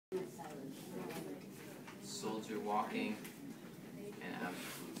you're walking, and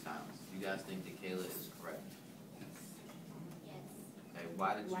absolute silence. You guys think that Kayla is correct? Yes. Okay,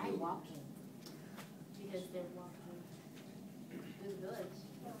 why did Why you? walking? Because they're walking through the village.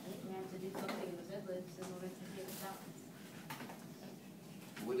 They have to do something in the village in order to hear the sounds.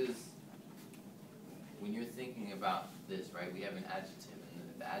 What is, when you're thinking about this, right, we have an adjective,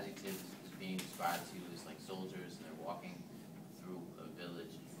 and the adjective is being described to you as like soldiers, and they're walking through a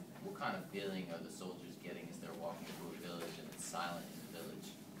village. What kind of feeling are the soldiers getting as they're walking through a village and it's silent in the village?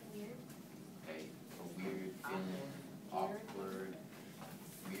 Weird. Okay, a weird feeling, awkward,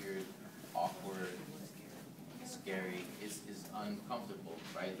 weird, awkward, scary. It's uncomfortable,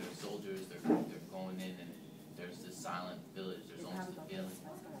 right? They're soldiers, they're going in, and there's this silent village. There's almost a feeling.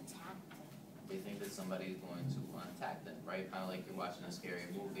 They think that somebody's going to attack them, right? Kind of like you're watching a scary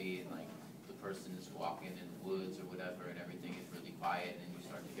movie and like the person is walking in the woods or whatever and everything is really quiet and you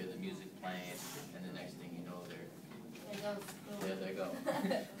start to hear the music playing and the next thing you know there they go.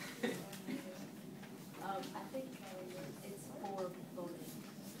 I think it's for voting.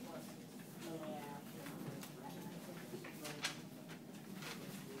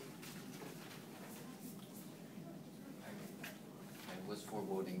 And what's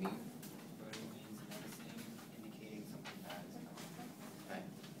foreboding mean? Voting means menacing, indicating something bad is coming. Okay.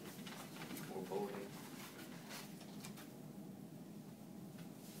 Foreboding.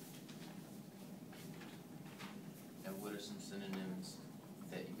 And what are some synonyms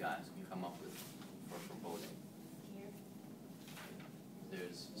that you guys can come up with for foreboding?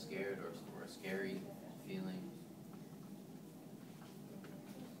 There's scared or a scary feeling.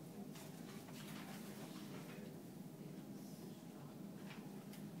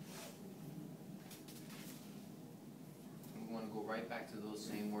 We want to go right back to those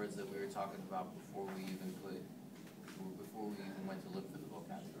same words that we were talking about before we even went to look for the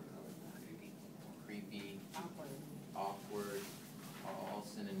vocabulary. Creepy, awkward, are all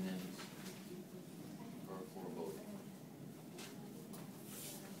synonyms for foreboding.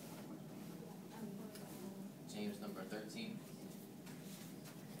 James number 13.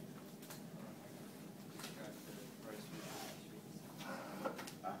 Describe the first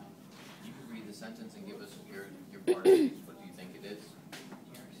You can read the sentence and give us your part of it. What do you think it is?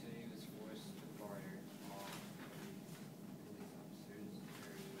 New York City was forced to barter all police officers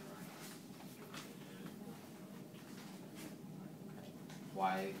during the riots.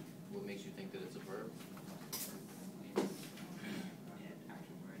 Why? What makes you think that it's a verb? And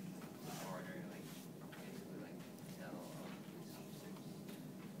actual word, barter, like basically like tell police officers,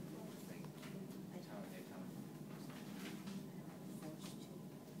 like they're telling.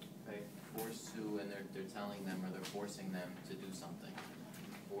 Okay, forced to, and they're telling them or they're forcing them to do something.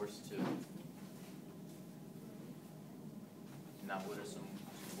 Forced to. Now, what are some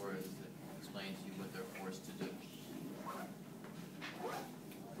words that explain to you what they're forced to do?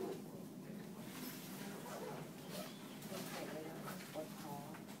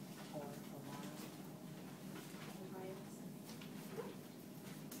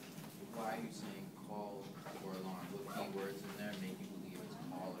 Why are you saying call or alarm? What key words in there make you believe it's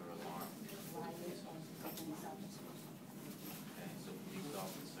call or alarm? Okay, so police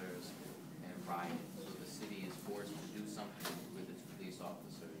officers and riot. So the city is forced to do something with its police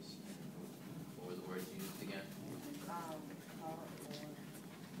officers. What were the words you used again?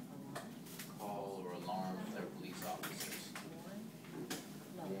 Call or alarm their police officers.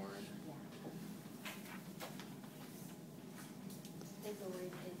 Warn. I think the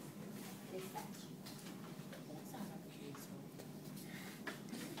word is dispatch.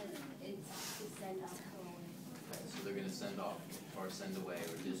 It's send off. Okay, so they're gonna send off or send away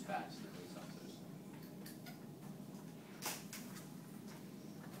or dispatch the police officers.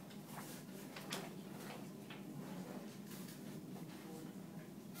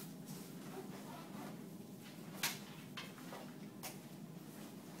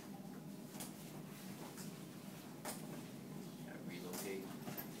 Relocate.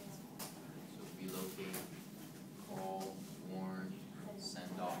 So relocate, call, warn,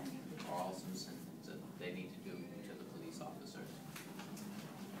 send off are all some sentences that they need to do to the police officers.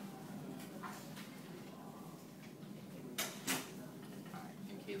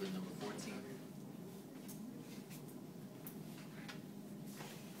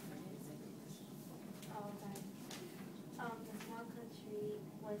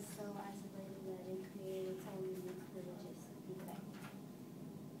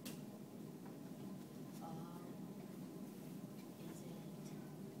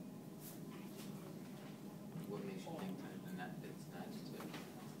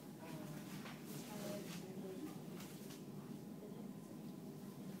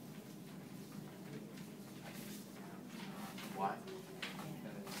 Why?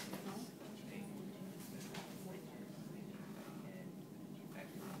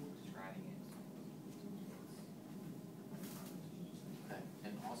 Okay,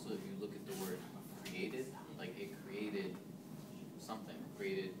 and also if you look at the word created, like it created something,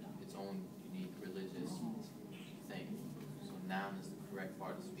 created its own unique religious thing. So noun is the correct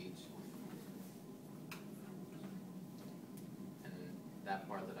part of speech. And that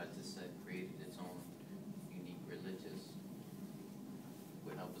part that I just said, created its own unique religious,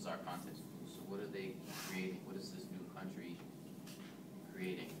 would help us our context clue. So what are they creating? What is this new country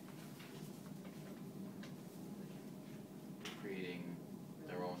creating? Creating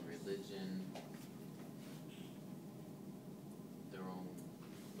their own religion, their own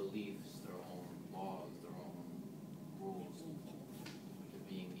beliefs, their own laws, their own rules. They're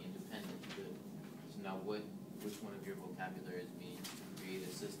being independent. Good. So now which one of your vocabularies means to create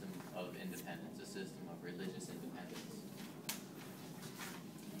a system of independence, a system of religious independence?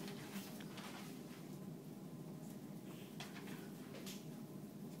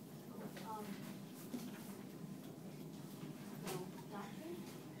 Doctrine?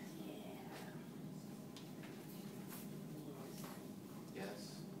 Yes.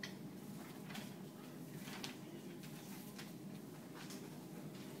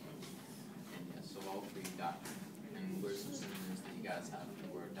 And yes, so all three doctrine. And what are some synonyms that you guys have for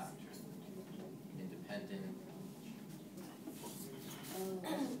the word doctrine? Independent.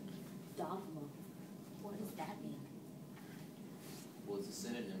 Dogma. What does that mean? Well, it's a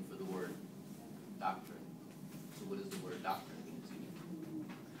synonym for the word doctrine. So what does the word doctrine mean to you?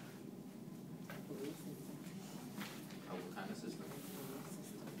 What kind of system?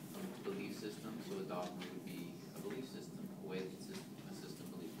 A belief system. So a dogma would be a belief system, a way that a system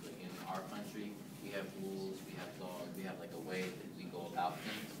believes. Like in our country, we have rules, we have laws, we have like a way that we go about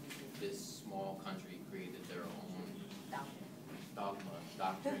things. This small country created their own dogma,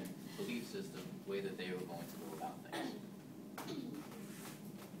 doctrine, belief system, way that they were going to go about things.